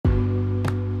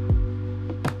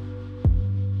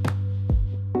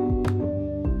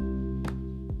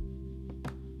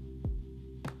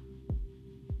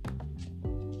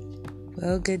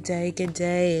Well, good day, good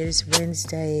day. It's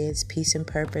Wednesday. It's Peace and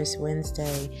Purpose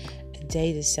Wednesday. A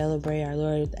day to celebrate our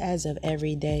Lord as of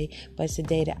every day. But it's a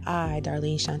day that I,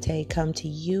 Darlene Shante, come to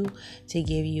you to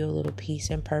give you a little peace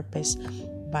and purpose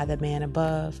by the man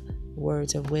above.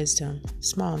 Words of wisdom,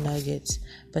 small nuggets,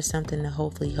 but something to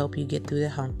hopefully help you get through the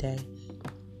hump day.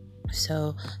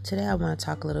 So today I want to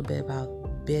talk a little bit about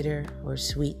bitter or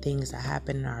sweet things that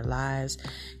happen in our lives,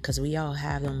 because we all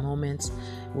have the moments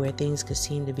where things could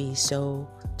seem to be so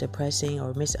depressing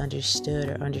or misunderstood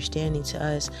or understanding to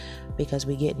us, because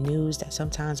we get news that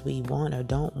sometimes we want or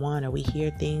don't want, or we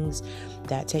hear things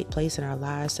that take place in our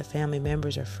lives to family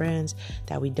members or friends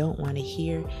that we don't want to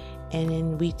hear, and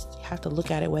then we have to look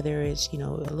at it whether it's a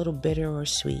little bitter or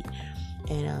sweet.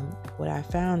 And what I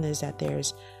found is that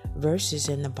there's verses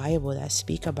in the Bible that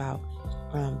speak about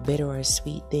bitter or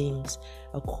sweet things,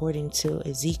 according to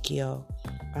Ezekiel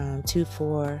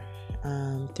 2:4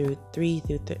 through 3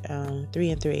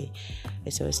 and 3.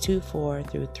 And so it's 2:4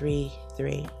 through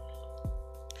 3:3,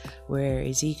 where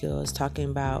Ezekiel is talking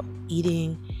about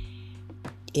eating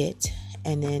it,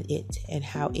 and then it and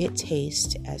how it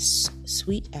tastes as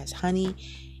sweet as honey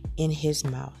in his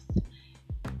mouth.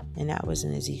 And that was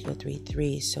in Ezekiel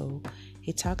 3:3. So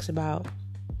he talks about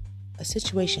a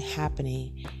situation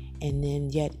happening, and then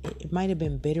yet it might have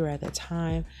been bitter at the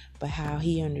time, but how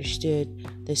he understood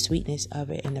the sweetness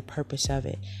of it and the purpose of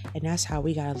it. And that's how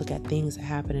we got to look at things that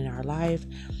happen in our life.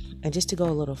 And just to go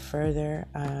a little further,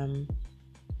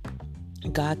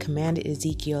 God commanded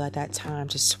Ezekiel at that time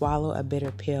to swallow a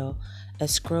bitter pill, a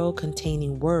scroll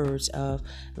containing words of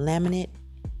lament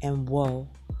and woe.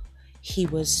 He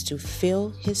was to fill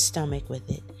his stomach with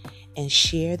it and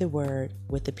share the word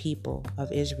with the people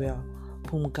of Israel,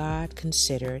 whom God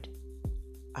considered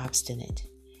obstinate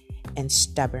and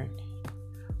stubborn.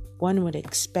 One would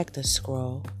expect a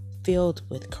scroll filled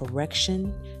with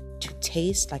correction to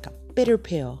taste like a bitter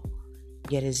pill,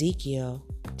 yet Ezekiel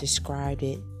described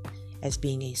it as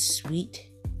being as sweet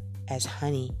as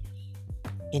honey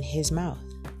in his mouth.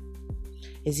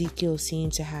 Ezekiel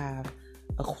seemed to have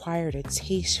acquired a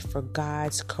taste for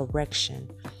God's correction,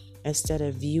 instead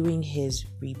of viewing his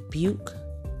rebuke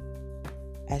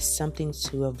as something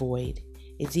to avoid.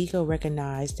 Ezekiel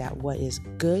recognized that what is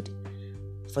good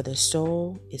for the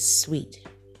soul is sweet.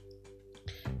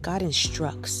 God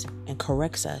instructs and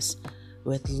corrects us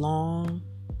with long,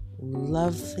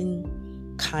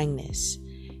 loving kindness,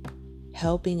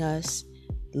 helping us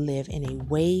live in a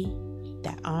way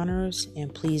that honors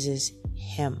and pleases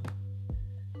him.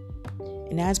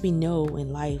 And as we know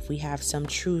in life, we have some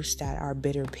truths that are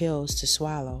bitter pills to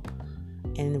swallow,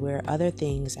 and where other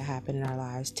things that happen in our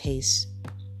lives taste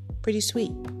pretty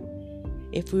sweet.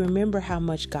 If we remember how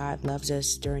much God loves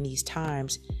us during these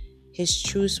times, his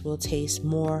truths will taste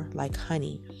more like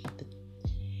honey,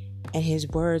 and his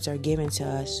words are given to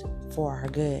us for our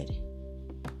good,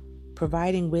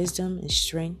 providing wisdom and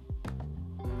strength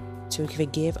to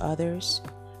forgive others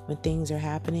when things are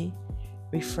happening,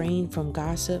 refrain from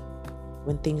gossip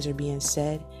when things are being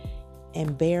said,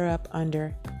 and bear up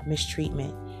under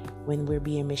mistreatment when we're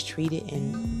being mistreated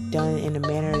and done in a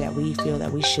manner that we feel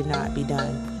that we should not be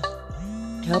done.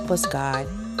 Help us, God,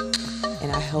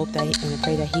 and I hope that and I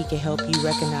pray that he can help you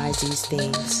recognize these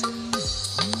things,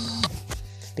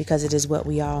 because it is what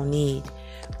we all need.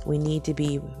 We need to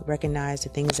be recognized the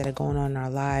things that are going on in our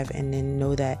life, and then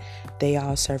know that they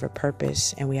all serve a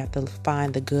purpose, and we have to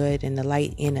find the good and the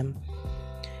light in them.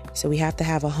 So we have to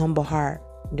have a humble heart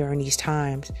during these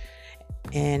times.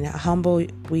 And humble,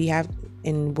 we have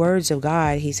in words of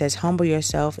God, he says, humble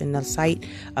yourself in the sight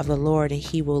of the Lord and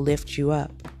he will lift you up.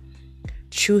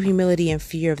 True humility and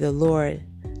fear of the Lord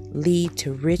lead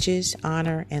to riches,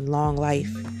 honor, and long life.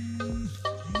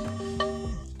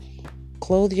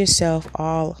 Clothe yourself,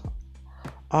 all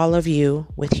of you,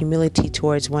 with humility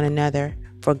towards one another,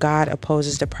 for God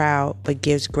opposes the proud, but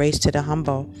gives grace to the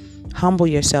humble. Humble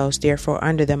yourselves, therefore,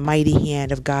 under the mighty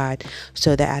hand of God,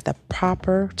 so that at the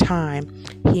proper time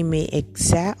he may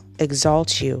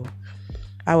exalt you.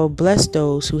 I will bless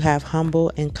those who have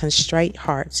humble and contrite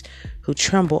hearts, who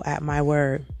tremble at my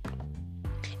word.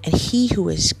 And he who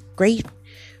is greatest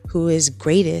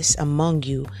among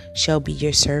you shall be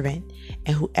your servant,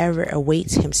 and whoever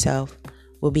awaits himself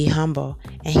will be humble,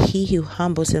 and he who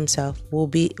humbles himself will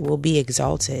be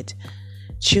exalted.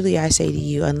 Truly I say to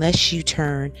you, unless you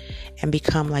turn and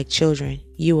become like children,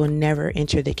 you will never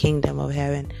enter the kingdom of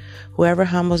heaven. Whoever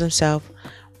humbles himself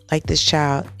like this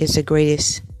child is the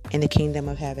greatest in the kingdom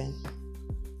of heaven.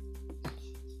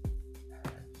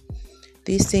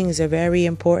 These things are very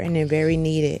important and very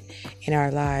needed in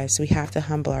our lives. We have to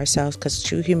humble ourselves, because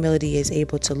true humility is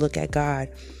able to look at God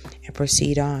and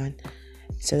proceed on.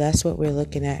 So that's what we're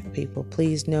looking at, people.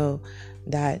 Please know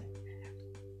that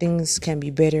things can be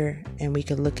bitter, and we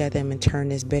can look at them and turn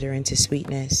this bitter into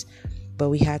sweetness. But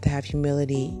we have to have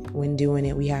humility when doing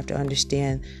it. We have to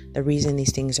understand the reason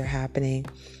these things are happening.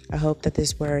 I hope that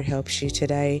this word helps you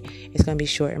today. It's going to be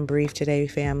short and brief today,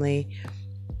 family.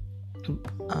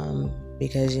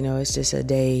 Because, it's just a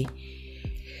day.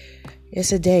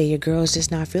 It's a day. Your girl's just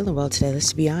not feeling well today.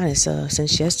 Let's be honest.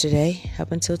 Since yesterday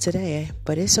up until today.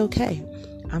 But it's okay.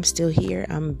 I'm still here.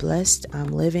 I'm blessed. I'm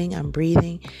living. I'm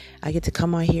breathing. I get to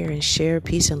come on here and share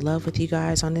peace and love with you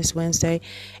guys on this Wednesday.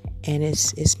 And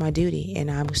it's my duty.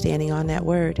 And I'm standing on that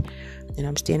word. And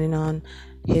I'm standing on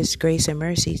His grace and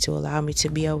mercy to allow me to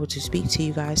be able to speak to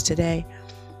you guys today,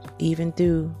 even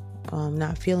through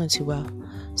not feeling too well.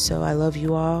 So I love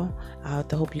you all. I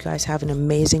hope you guys have an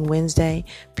amazing Wednesday.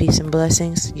 Peace and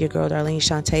blessings. Your girl Darlene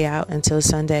Shante out until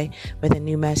Sunday with a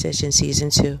new message in season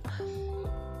 2.